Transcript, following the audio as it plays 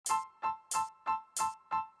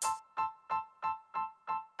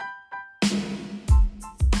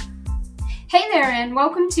Hey there, and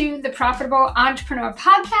welcome to the Profitable Entrepreneur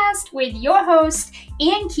Podcast with your host,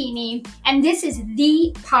 Ann Keeney. And this is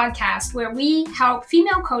the podcast where we help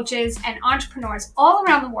female coaches and entrepreneurs all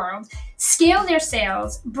around the world scale their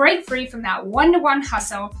sales, break free from that one-to-one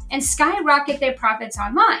hustle, and skyrocket their profits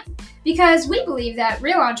online. Because we believe that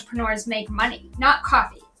real entrepreneurs make money, not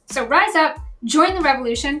coffee. So rise up, join the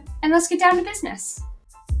revolution, and let's get down to business.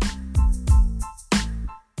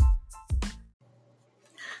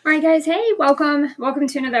 All right, guys. Hey, welcome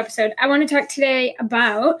to another episode. I want to talk today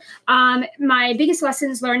about my biggest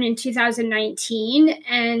lessons learned in 2019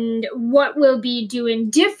 and what we'll be doing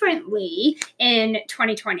differently in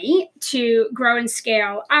 2020 to grow and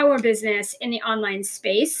scale our business in the online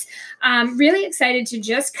space. Really excited to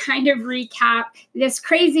just kind of recap this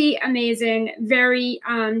crazy, amazing, very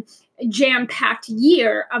jam-packed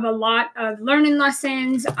year of a lot of learning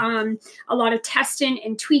lessons, a lot of testing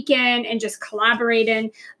and tweaking and just collaborating.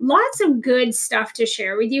 Lots of good stuff to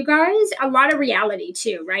share with you guys. A lot of reality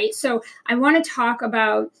too, right? So I want to talk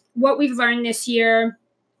about what we've learned this year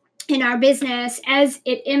in our business as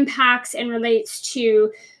it impacts and relates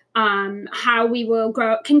to how we will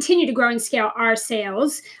continue to grow and scale our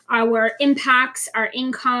sales, our impacts, our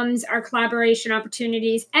incomes, our collaboration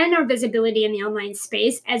opportunities, and our visibility in the online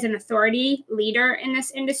space as an authority leader in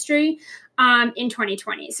this industry in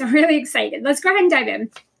 2020. So really excited. Let's go ahead and dive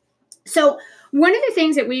in. So one of the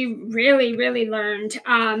things that we really, really learned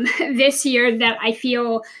this year that I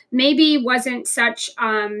feel maybe wasn't such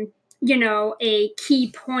a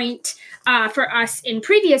key point for us in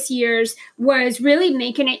previous years was really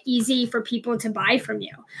making it easy for people to buy from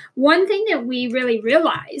you. One thing that we really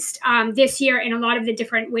realized this year in a lot of the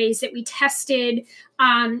different ways that we tested,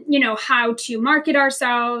 how to market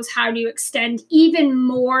ourselves, how to extend even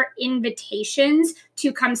more invitations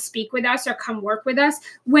to come speak with us or come work with us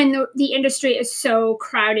when the industry is so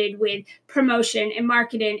crowded with promotion and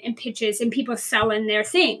marketing and pitches and people selling their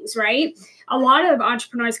things, right? A lot of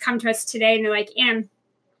entrepreneurs come to us today and they're like, Ann,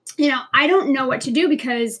 I don't know what to do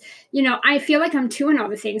because, I feel like I'm doing all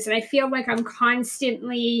the things and I feel like I'm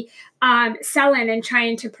constantly selling and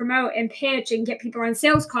trying to promote and pitch and get people on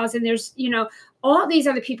sales calls. And there's, all these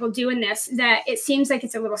other people doing this that it seems like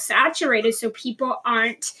it's a little saturated. So people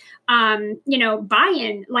aren't,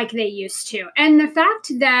 buying like they used to. And the fact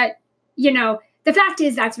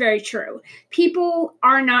is that's very true. People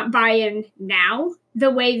are not buying now the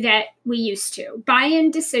way that we used to.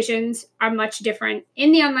 Buy-in decisions are much different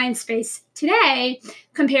in the online space today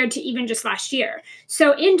compared to even just last year.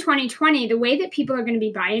 So in 2020, the way that people are going to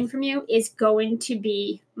be buying from you is going to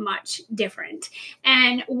be much different.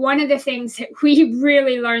 And one of the things that we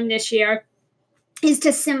really learned this year is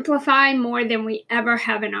to simplify more than we ever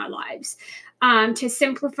have in our lives, to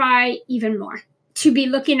simplify even more. To be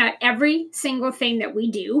looking at every single thing that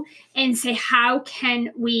we do and say, how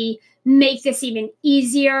can we make this even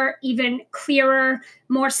easier, even clearer,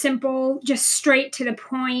 more simple, just straight to the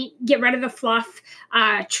point, get rid of the fluff,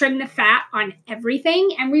 trim the fat on everything.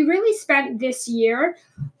 And we really spent this year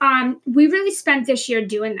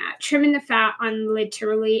doing that, trimming the fat on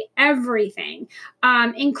literally everything,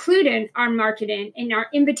 including our marketing and our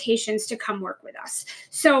invitations to come work with us.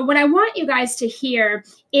 So what I want you guys to hear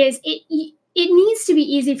is it needs to be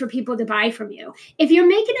easy for people to buy from you. If you're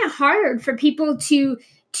making it hard for people to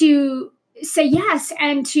say yes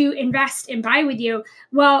and to invest and buy with you,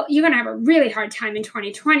 well, you're going to have a really hard time in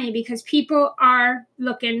 2020 because people are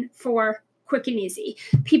looking for quick and easy.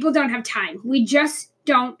 People don't have time. We just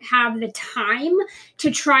don't have the time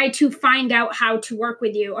to try to find out how to work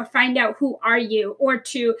with you or find out who are you or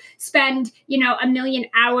to spend, a million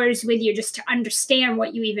hours with you just to understand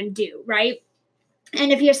what you even do, right?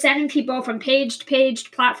 And if you're sending people from page to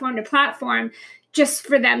page, platform to platform, just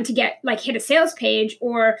for them to get hit a sales page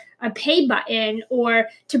or a pay button or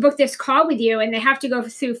to book this call with you, and they have to go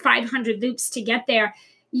through 500 loops to get there,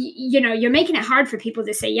 you're making it hard for people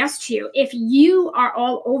to say yes to you. If you are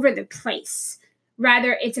all over the place,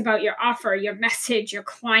 rather it's about your offer, your message, your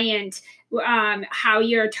client, how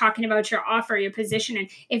you're talking about your offer, your positioning.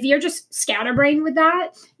 If you're just scatterbrained with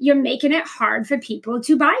that, you're making it hard for people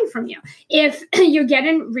to buy from you. If you're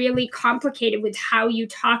getting really complicated with how you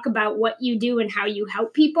talk about what you do and how you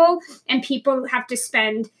help people, and people have to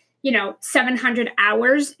spend, 700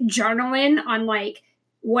 hours journaling on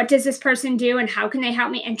what does this person do and how can they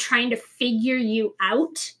help me and trying to figure you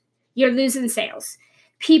out, you're losing sales.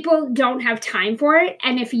 People don't have time for it.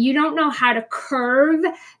 And if you don't know how to curve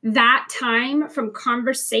that time from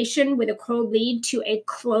conversation with a cold lead to a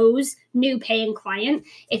close new paying client,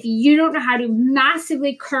 if you don't know how to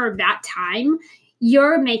massively curve that time,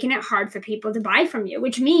 you're making it hard for people to buy from you,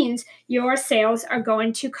 which means your sales are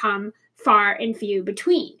going to come far and few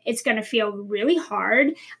between. It's going to feel really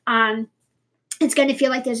hard. It's going to feel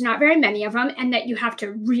like there's not very many of them, and that you have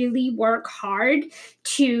to really work hard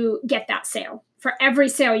to get that sale. For every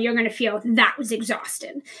sale, you're going to feel that was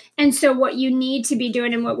exhausted. And so what you need to be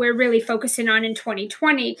doing, and what we're really focusing on in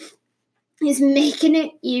 2020, is making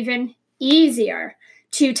it even easier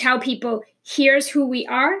to tell people, here's who we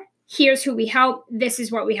are. Here's who we help. This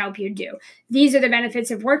is what we help you do. These are the benefits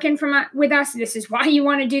of working with us. This is why you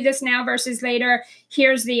want to do this now versus later.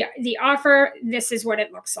 Here's the offer. This is what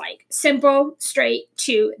it looks like. Simple, straight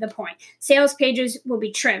to the point. Sales pages will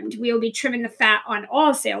be trimmed. We will be trimming the fat on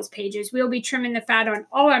all sales pages. We will be trimming the fat on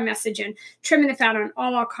all our messaging, trimming the fat on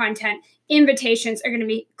all our content. Invitations are going to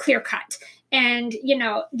be clear cut. And,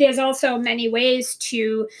 there's also many ways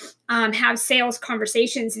to have sales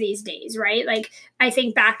conversations these days, right? Like, I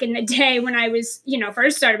think back in the day when I was,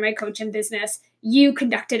 first started my coaching business, you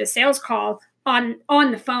conducted a sales call on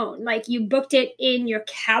the phone. Like, you booked it in your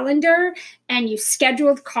calendar and you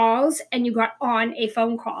scheduled calls and you got on a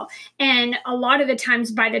phone call. And a lot of the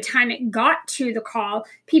times, by the time it got to the call,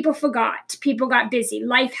 people forgot, people got busy,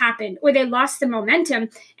 life happened, or they lost the momentum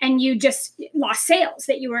and you just lost sales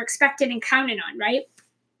that you were expecting and counting on, right?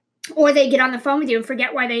 Or they get on the phone with you and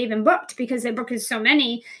forget why they even booked because they booked so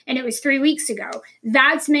many and it was 3 weeks ago.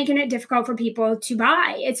 That's making it difficult for people to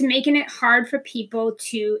buy. It's making it hard for people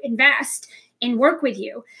to invest and work with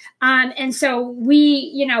you. And so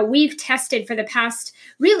we've tested for the past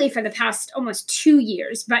almost 2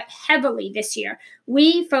 years, but heavily this year.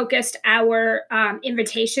 We focused our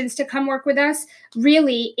invitations to come work with us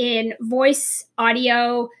really in voice,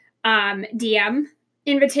 audio, DM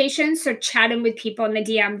invitations, so chatting with people in the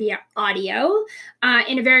DM via audio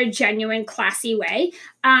in a very genuine, classy way.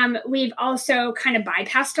 We've also kind of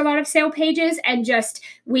bypassed a lot of sale pages and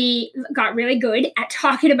we got really good at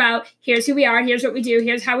talking about, here's who we are, here's what we do,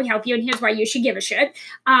 here's how we help you, and here's why you should give a shit.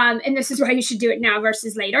 And this is why you should do it now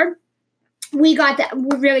versus later.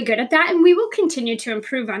 We're really good at that, and we will continue to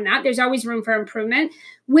improve on that. There's always room for improvement.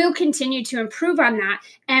 We'll continue to improve on that.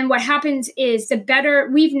 And what happens is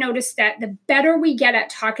we've noticed that the better we get at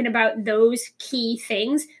talking about those key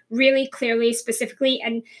things really clearly, specifically,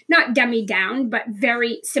 and not dummy down, but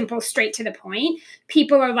very simple, straight to the point.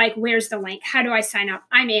 People are like, where's the link? How do I sign up?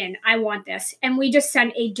 I'm in. I want this. And we just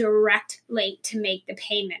send a direct link to make the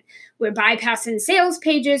payment. We're bypassing sales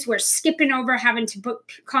pages. We're skipping over having to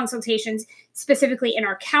book consultations specifically in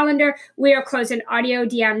our calendar. We are closing audio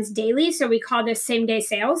DMs daily. So we call this same day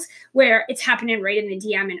sales, where it's happening right in the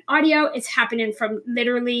DM and audio. It's happening from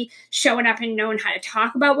literally showing up and knowing how to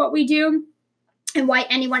talk about what we do and why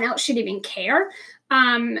anyone else should even care,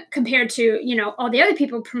 compared to, all the other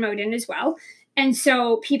people promoting as well. And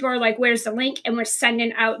so people are like, where's the link? And we're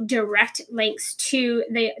sending out direct links to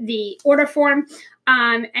the order form.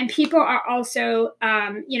 And people are also,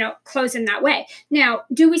 closing that way. Now,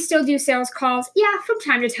 do we still do sales calls? Yeah, from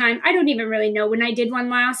time to time. I don't even really know when I did one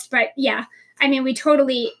last, but yeah. I mean, we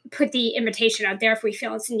totally put the invitation out there if we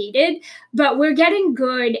feel it's needed, but we're getting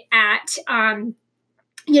good at,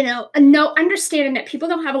 understanding that people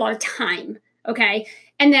don't have a lot of time, okay?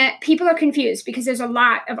 And that people are confused because there's a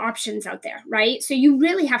lot of options out there, right? So you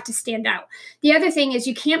really have to stand out. The other thing is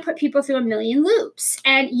you can't put people through a million loops,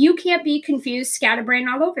 and you can't be confused, scatterbrained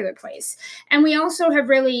all over the place. And we also have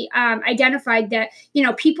really identified that,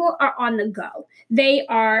 people are on the go. They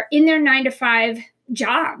are in their 9-to-5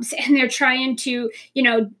 jobs, and they're trying to,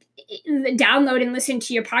 download and listen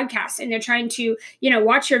to your podcast, and they're trying to,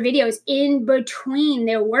 watch your videos in between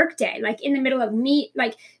their workday, like in the middle of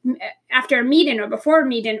after a meeting or before a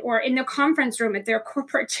meeting, or in the conference room at their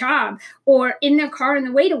corporate job, or in their car on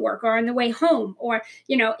the way to work or on the way home, or,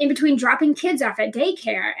 in between dropping kids off at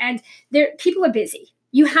daycare. And people are busy.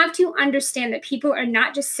 You have to understand that people are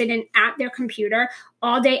not just sitting at their computer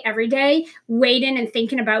all day, every day, waiting and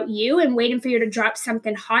thinking about you and waiting for you to drop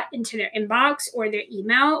something hot into their inbox or their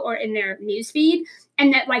email or in their newsfeed,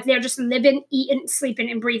 and that they're just living, eating,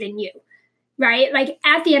 sleeping, and breathing you. Right? Like,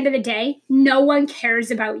 at the end of the day, no one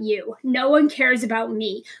cares about you. No one cares about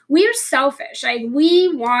me. We are selfish. Like,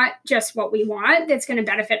 we want just what we want that's going to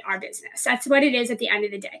benefit our business. That's what it is at the end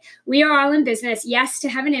of the day. We are all in business, yes, to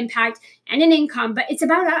have an impact and an income, but it's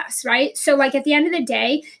about us, right? So, at the end of the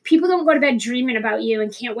day, people don't go to bed dreaming about you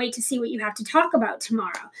and can't wait to see what you have to talk about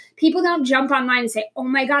tomorrow. People don't jump online and say, oh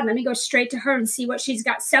my God, let me go straight to her and see what she's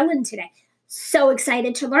got selling today. so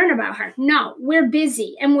excited to learn about her. No, we're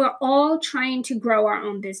busy and we're all trying to grow our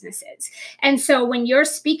own businesses. And so when you're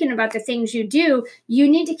speaking about the things you do, you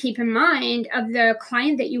need to keep in mind of the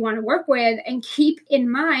client that you want to work with, and keep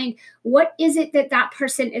in mind, what is it that that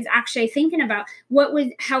person is actually thinking about? What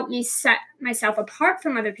would help me set myself apart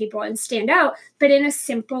from other people and stand out, but in a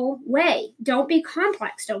simple way? Don't be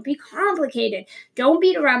complex. Don't be complicated. Don't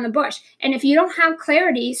beat around the bush. And if you don't have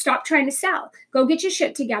clarity, stop trying to sell. Go get your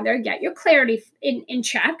shit together. Get your clarity in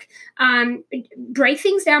check. Break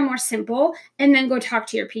things down more simple, and then go talk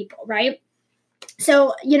to your people, right?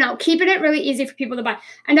 So, keeping it really easy for people to buy.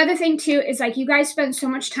 Another thing too is, like, you guys spend so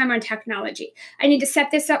much time on technology. I need to set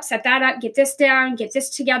this up, set that up, get this down, get this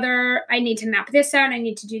together. I need to map this out. I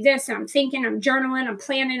need to do this. And I'm thinking, I'm journaling, I'm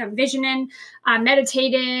planning, I'm visioning, I'm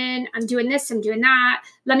meditating, I'm doing this, I'm doing that.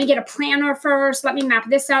 Let me get a planner first. Let me map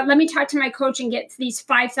this out. Let me talk to my coach and get these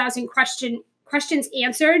 5,000 questions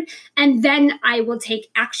answered, and then I will take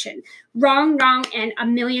action. Wrong, and a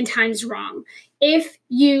million times wrong. If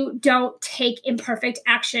you don't take imperfect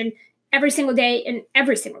action every single day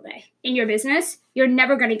in your business, you're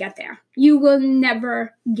never going to get there. You will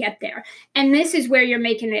never get there. And this is where you're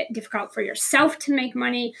making it difficult for yourself to make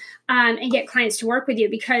money and get clients to work with you,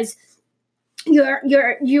 because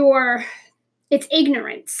it's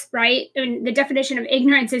ignorance, right? And the definition of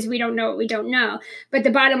ignorance is we don't know what we don't know. But the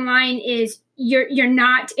bottom line is you're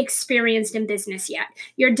not experienced in business yet.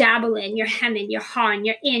 You're dabbling, you're hemming, you're hawing,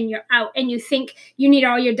 you're in, you're out, and you think you need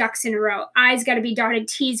all your ducks in a row. I's got to be dotted,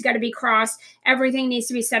 T's got to be crossed, everything needs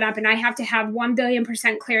to be set up, and I have to have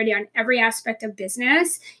 1,000,000,000% clarity on every aspect of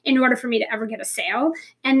business in order for me to ever get a sale.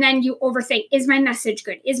 And then you overthink, is my message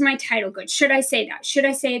good? Is my title good? Should I say that? Should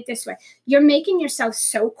I say it this way? You're making yourself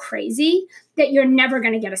so crazy that you're never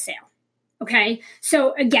going to get a sale. Okay.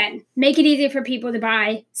 So again, make it easy for people to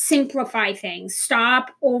buy, simplify things, stop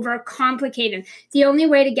overcomplicating. The only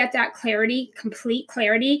way to get that clarity, complete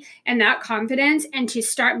clarity, and that confidence, and to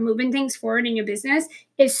start moving things forward in your business,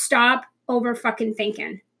 is stop over fucking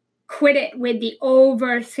thinking. Quit it with the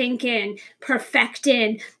overthinking,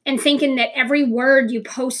 perfecting, and thinking that every word you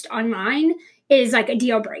post online is like a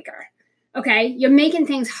deal breaker. Okay, you're making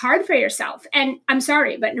things hard for yourself. And I'm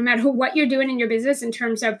sorry, but no matter what you're doing in your business in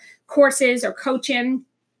terms of courses or coaching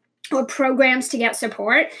or programs to get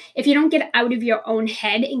support, if you don't get out of your own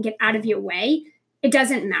head and get out of your way, it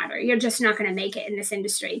doesn't matter. You're just not going to make it in this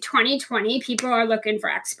industry. 2020, people are looking for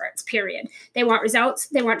experts, period. They want results,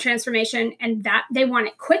 they want transformation, and that they want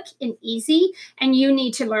it quick and easy. And you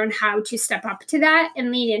need to learn how to step up to that and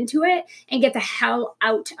lean into it and get the hell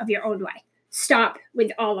out of your own way. Stop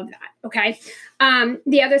with all of that, okay?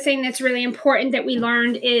 The other thing that's really important that we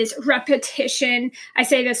learned is repetition. I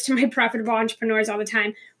say this to my profitable entrepreneurs all the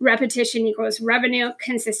time. Repetition equals revenue.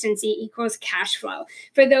 Consistency equals cash flow.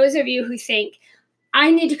 For those of you who think,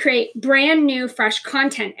 I need to create brand new, fresh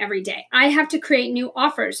content every day. I have to create new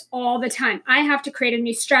offers all the time. I have to create a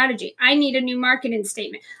new strategy. I need a new marketing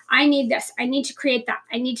statement. I need this. I need to create that.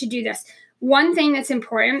 I need to do this. One thing that's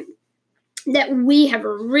important that we have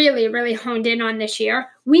really, really honed in on this year.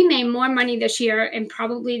 We made more money this year in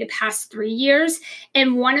probably the past 3 years.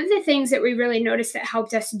 And one of the things that we really noticed that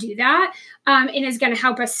helped us do that and is going to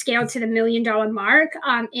help us scale to the $1 million mark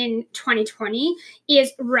in 2020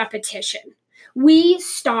 is repetition. We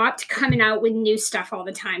stopped coming out with new stuff all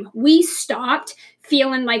the time. We stopped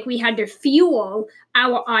feeling like we had to fuel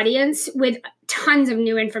our audience with tons of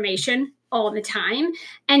new information all the time.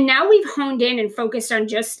 And now we've honed in and focused on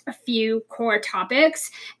just a few core topics.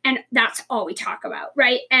 And that's all we talk about,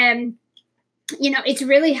 right? And, it's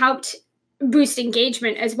really helped boost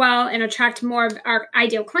engagement as well and attract more of our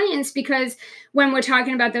ideal clients, because when we're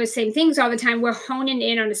talking about those same things all the time, we're honing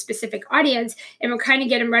in on a specific audience, and we're kind of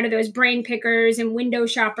getting rid of those brain pickers and window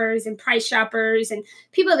shoppers and price shoppers and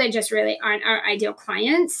people that just really aren't our ideal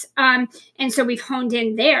clients. And so we've honed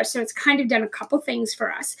in there. So it's kind of done a couple things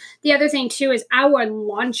for us. The other thing too is our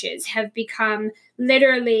launches have become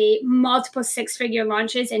literally multiple 6-figure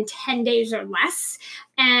launches in 10 days or less.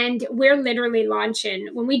 And we're literally launching,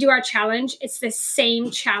 when we do our challenge, it's the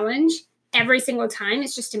same challenge every single time.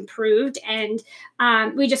 It's just improved, and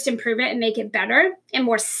we just improve it and make it better and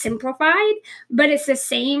more simplified, but it's the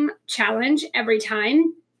same challenge every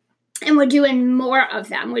time. And we're doing more of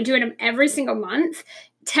them. We're doing them every single month,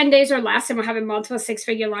 10 days or less, and we're having multiple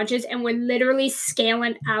 6-figure launches, and we're literally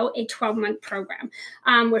scaling out a 12-month program.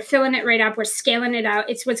 We're filling it right up. We're scaling it out.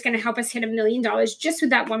 It's what's going to help us hit $1 million just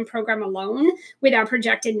with that one program alone, with our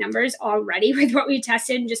projected numbers already, with what we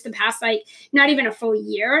tested in just the past, not even a full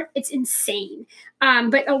year. It's insane.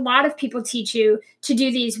 But a lot of people teach you to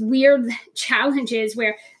do these weird challenges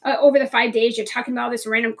where over the 5 days you're talking about all this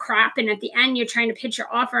random crap, and at the end you're trying to pitch your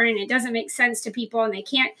offer and it doesn't make sense to people, and they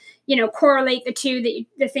can't, correlate the two,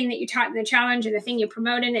 the thing that you taught in the challenge and the thing you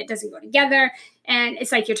promote, and it doesn't go together. And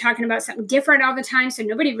it's like you're talking about something different all the time. So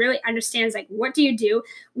nobody really understands, like, what do you do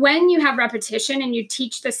when you have repetition and you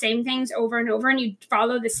teach the same things over and over and you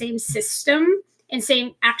follow the same system and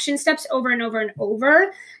same action steps over and over and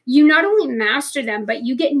over. You not only master them, but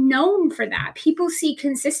you get known for that. People see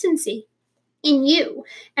consistency in you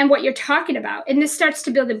and what you're talking about. And this starts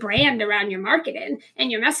to build a brand around your marketing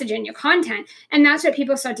and your message and your content. And that's what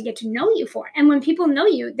people start to get to know you for. And when people know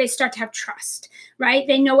you, they start to have trust, right?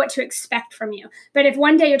 They know what to expect from you. But if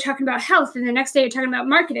one day you're talking about health and the next day you're talking about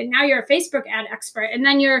marketing, now you're a Facebook ad expert, and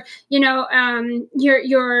then you're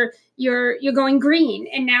going green,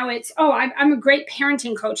 and now it's, I'm a great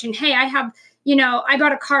parenting coach, and hey, I have, I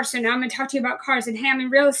bought a car, so now I'm going to talk to you about cars, and hey, I'm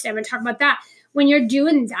in real estate, I'm going to talk about that. When you're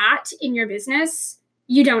doing that in your business,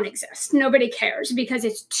 you don't exist. Nobody cares, because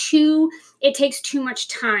it takes too much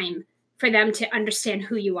time for them to understand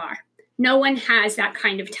who you are. No one has that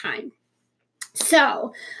kind of time.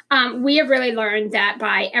 So we have really learned that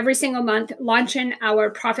by every single month launching our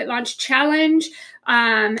Profit Launch Challenge,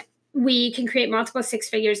 we can create multiple six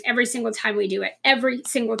figures every single time we do it. Every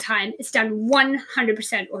single time. It's done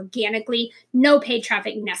 100% organically. No paid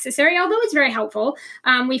traffic necessary, although it's very helpful.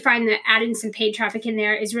 We find that adding some paid traffic in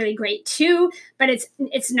there is really great too, but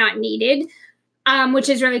it's not needed, which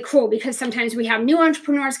is really cool, because sometimes we have new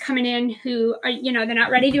entrepreneurs coming in who are, they're not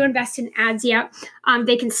ready to invest in ads yet.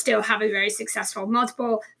 They can still have a very successful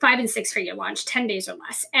multiple 5 and 6 figure launch, 10 days or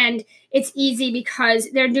less. And it's easy because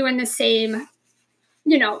they're doing the same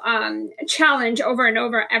challenge over and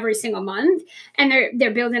over every single month. And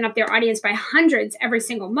they're building up their audience by hundreds every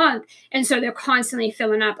single month. And so they're constantly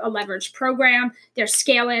filling up a leverage program. They're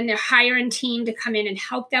scaling, they're hiring team to come in and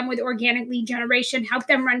help them with organic lead generation, help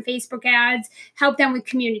them run Facebook ads, help them with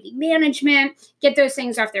community management, get those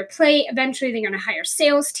things off their plate. Eventually they're going to hire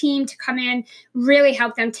sales team to come in, really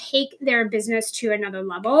help them take their business to another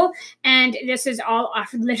level. And this is all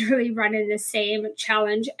off literally running the same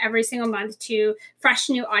challenge every single month to fresh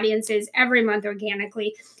new audiences every month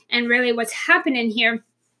organically. And really what's happening here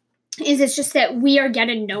is it's just that we are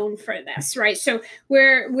getting known for this, right? So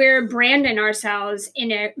we're branding ourselves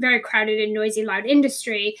in a very crowded and noisy, loud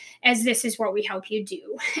industry as this is what we help you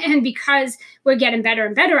do. And because we're getting better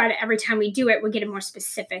and better at it every time we do it, we're getting more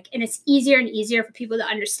specific. And it's easier and easier for people to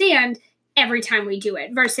understand every time we do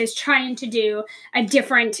it versus trying to do a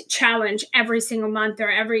different challenge every single month or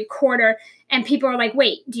every quarter. And people are like,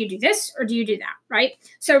 wait, do you do this or do you do that, right?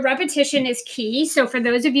 So repetition is key. So for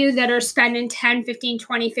those of you that are spending 10, 15,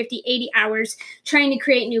 20, 50, 80 hours trying to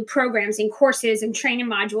create new programs and courses and training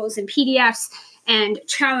modules and PDFs and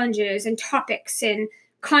challenges and topics and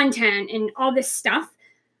content and all this stuff,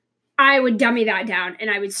 I would dummy that down and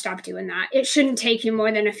I would stop doing that. It shouldn't take you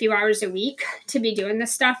more than a few hours a week to be doing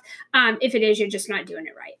this stuff. If it is, you're just not doing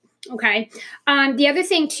it right. Okay. The other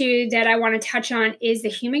thing too that I want to touch on is the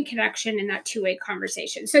human connection and that two-way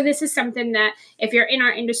conversation. So this is something that if you're in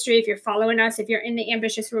our industry, if you're following us, if you're in the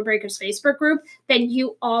Ambitious Rule Breakers Facebook group, then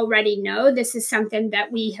you already know this is something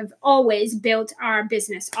that we have always built our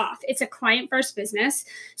business off. It's a client-first business.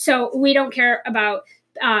 So we don't care about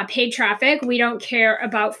paid traffic. We don't care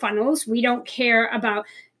about funnels. We don't care about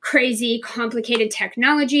crazy, complicated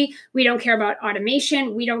technology. We don't care about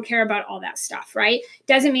automation. We don't care about all that stuff, right?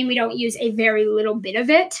 Doesn't mean we don't use a very little bit of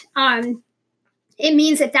it. It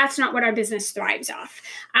means that that's not what our business thrives off.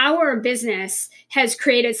 Our business has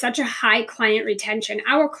created such a high client retention.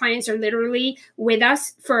 Our clients are literally with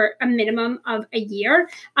us for a minimum of a year,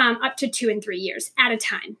 up to 2 and 3 years at a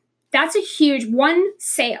time. That's a huge one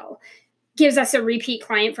sale gives us a repeat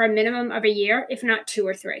client for a minimum of a year, if not 2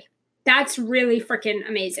 or 3. That's really freaking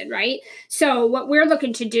amazing, right? So what we're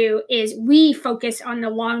looking to do is we focus on the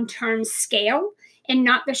long-term scale and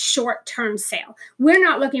not the short-term sale. We're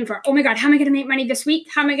not looking for, oh my God, how am I going to make money this week?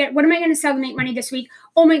 What am I going to sell to make money this week?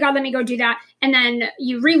 Oh my God, let me go do that. And then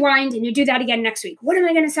you rewind and you do that again next week. What am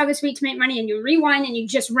I going to sell this week to make money? And you rewind and you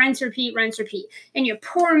just rinse, repeat. And you're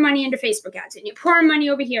pouring money into Facebook ads and you're pouring money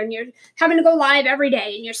over here and you're having to go live every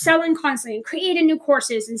day and you're selling constantly and creating new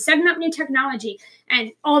courses and setting up new technology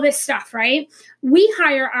and all this stuff, right? We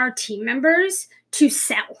hire our team members to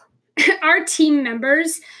sell. Our team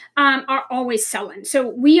members are always selling. So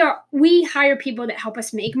we hire people that help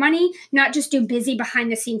us make money, not just do busy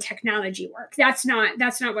behind the scene technology work. That's not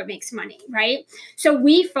what makes money, right? So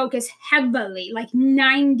we focus heavily, like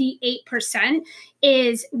 98%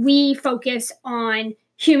 is we focus on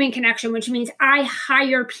human connection, which means I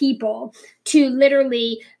hire people to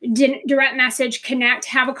literally direct message, connect,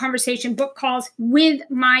 have a conversation, book calls with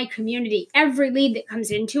my community, every lead that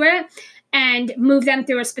comes into it, and move them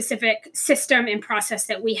through a specific system and process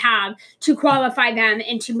that we have to qualify them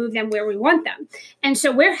and to move them where we want them. And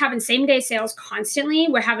so we're having same-day sales constantly.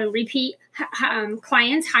 We're having repeat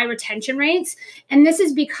clients, high retention rates. And this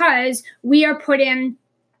is because we are putting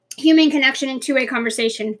human connection and two-way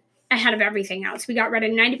conversation ahead of everything else. We got rid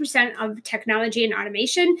of 90% of technology and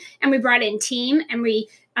automation, and we brought in team, and we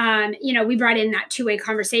brought in that two-way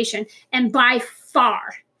conversation. And by far,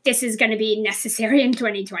 this is going to be necessary in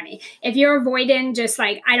 2020. If you're avoiding just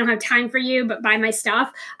like, I don't have time for you, but buy my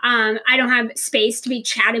stuff. I don't have space to be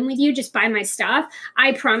chatting with you, just buy my stuff.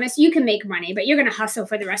 I promise you can make money, but you're going to hustle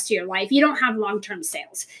for the rest of your life. You don't have long-term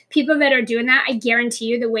sales. People that are doing that, I guarantee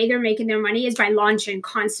you the way they're making their money is by launching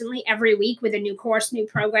constantly every week with a new course, new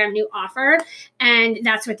program, new offer. And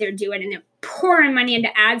that's what they're doing. And they're pouring money into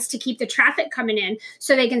ads to keep the traffic coming in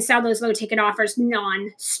so they can sell those low ticket offers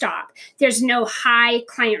non-stop. There's no high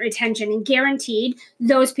client retention, and guaranteed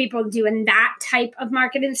those people doing that type of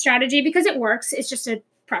marketing strategy, because it works, it's just a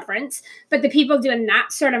preference. But the people doing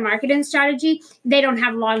that sort of marketing strategy, they don't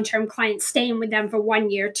have long-term clients staying with them for 1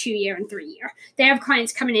 year, 2 year, and 3 year. They have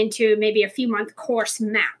clients coming into maybe a few month course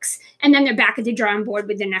max, and then they're back at the drawing board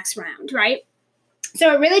with the next round, right?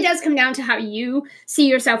 So it really does come down to how you see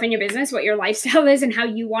yourself in your business, what your lifestyle is, and how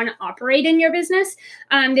you want to operate in your business.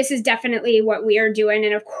 This is definitely what we are doing.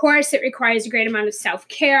 And of course, it requires a great amount of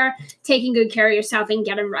self-care, taking good care of yourself and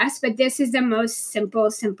getting rest. But this is the most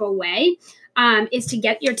simple way, is to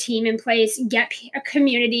get your team in place, get a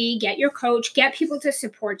community, get your coach, get people to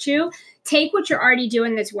support you. Take what you're already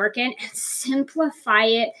doing that's working and simplify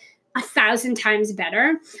it 1,000 times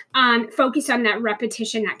better. Focus on that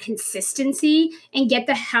repetition, that consistency, and get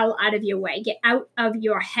the hell out of your way. Get out of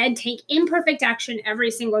your head. Take imperfect action every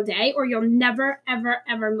single day, or you'll never, ever,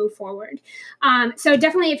 ever move forward. So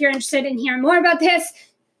definitely, if you're interested in hearing more about this,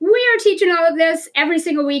 we are teaching all of this every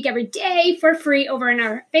single week, every day for free over in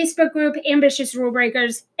our Facebook group, Ambitious Rule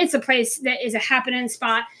Breakers. It's a place that is a happening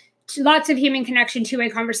spot. Lots of human connection, two-way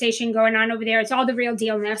conversation going on over there. It's all the real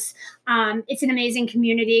dealness. It's an amazing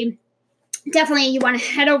community. Definitely, you want to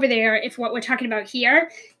head over there if what we're talking about here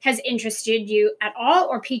has interested you at all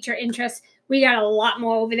or piqued your interest. We got a lot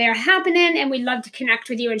more over there happening, and we'd love to connect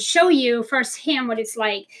with you and show you firsthand what it's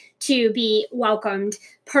like to be welcomed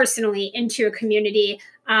personally into a community,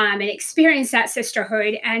 and experience that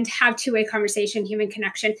sisterhood and have two-way conversation, human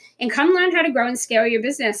connection, and come learn how to grow and scale your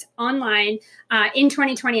business online in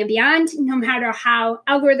 2020 and beyond, no matter how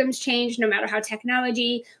algorithms change, no matter how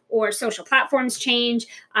technology or social platforms change.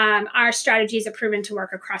 Our strategies are proven to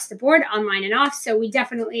work across the board, online and off. So we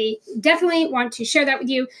definitely want to share that with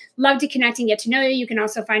you. Love to connect and get to know you. You can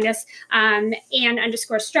also find us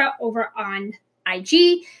Ann_Strout over on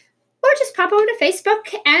IG. Or just pop over to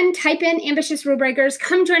Facebook and type in Ambitious Rule Breakers.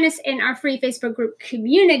 Come join us in our free Facebook group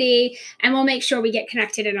community, and we'll make sure we get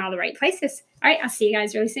connected in all the right places. All right, I'll see you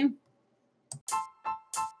guys really soon.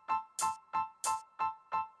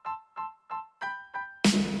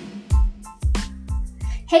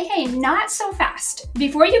 Hey, not so fast.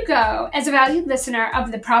 Before you go, as a valued listener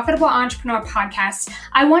of the Profitable Entrepreneur Podcast,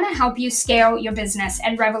 I want to help you scale your business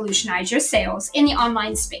and revolutionize your sales in the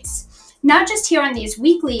online space. Not just here on these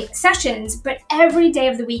weekly sessions, but every day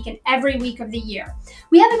of the week and every week of the year.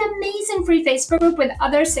 We have an amazing free Facebook group with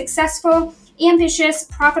other successful, ambitious,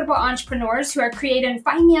 profitable entrepreneurs who are creating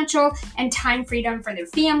financial and time freedom for their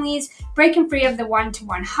families, breaking free of the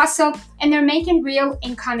one-to-one hustle, and they're making real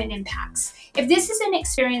income and impacts. If this is an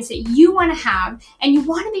experience that you want to have and you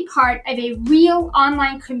want to be part of a real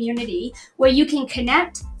online community where you can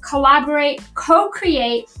connect, collaborate,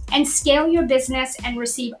 co-create, and scale your business and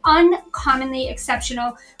receive uncommonly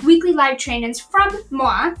exceptional weekly live trainings from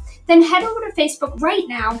moi, then head over to Facebook right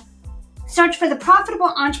now, search for the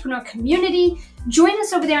Profitable Entrepreneur Community, join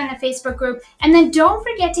us over there in the Facebook group, and then don't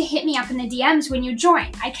forget to hit me up in the DMs when you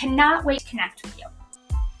join. I cannot wait to connect with you.